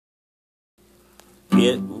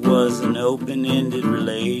It was an open-ended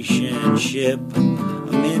relationship.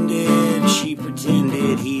 Amended, she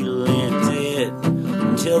pretended he lent it.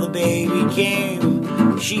 Until the baby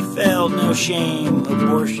came, she felt no shame.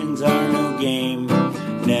 Abortions are no game,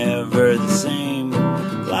 never the same.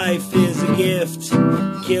 Life is a gift,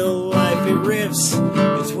 kill life it rifts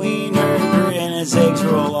between her grin as eggs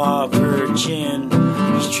roll off her chin.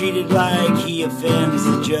 He's treated like he offends,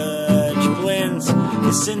 the judge blends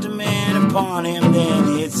his sentiment upon him,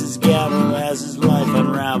 then hits his gavel as his life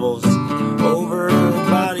unravels. Over her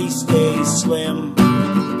body stays slim,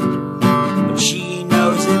 but she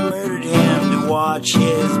knows it murdered him to watch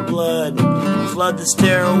his blood flood the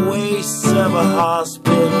sterile wastes of a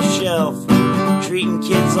hospital shelf. Treating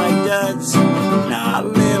kids like duds, not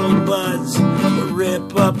little buds, but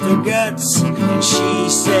rip up their guts. And she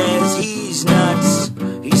says he's nuts.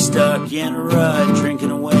 He's stuck in a rut,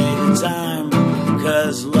 drinking away the time,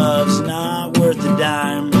 'cause love's not worth a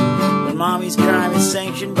dime. When mommy's crime is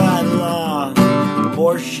sanctioned by the law,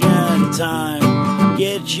 abortion time.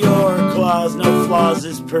 Get your claws, no flaws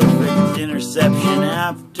is perfect. Interception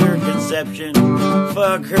after conception.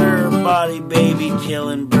 Fuck her body, baby,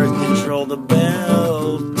 killing birth control. The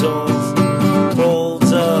bell tolls,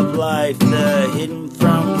 folds of life, the hidden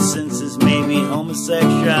from senses. Maybe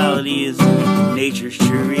homosexuality is nature's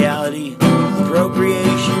true reality.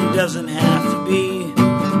 Procreation doesn't have to be.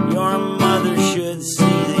 Your mother should see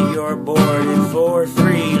that you're aborted for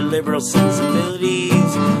free. Liberal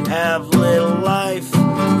sensibilities have little life,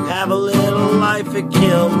 have a little life, it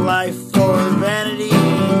killed life for vanity.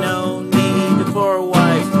 No need for a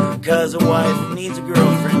wife, 'cause a wife needs a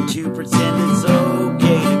girlfriend to pretend it's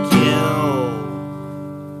okay to kill.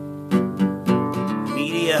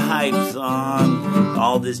 Media hypes on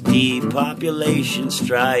all this depopulation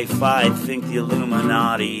strife. I think the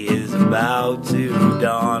Illuminati is about to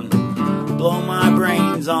dawn. Blow my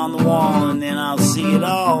brains on the wall and then I'll see it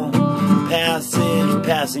all. Passage,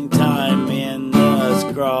 passing time in the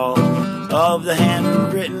scrawl of the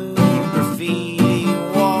handwritten graffiti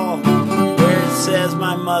wall, where it says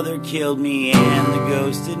my mother killed me and the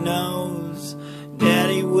ghost it knows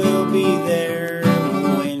Daddy will be there